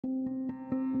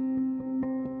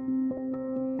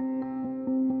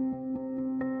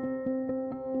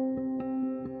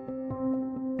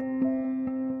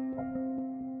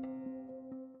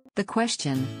The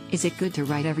question, is it good to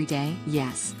write every day?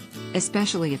 Yes.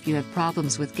 Especially if you have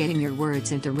problems with getting your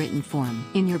words into written form.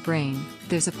 In your brain,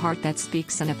 there's a part that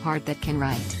speaks and a part that can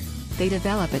write. They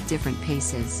develop at different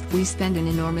paces. We spend an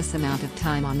enormous amount of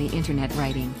time on the internet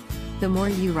writing. The more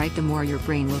you write, the more your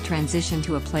brain will transition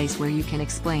to a place where you can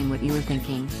explain what you are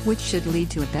thinking, which should lead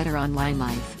to a better online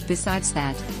life. Besides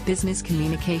that, business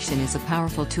communication is a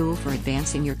powerful tool for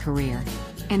advancing your career.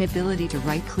 An ability to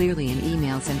write clearly in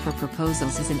emails and for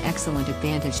proposals is an excellent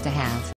advantage to have.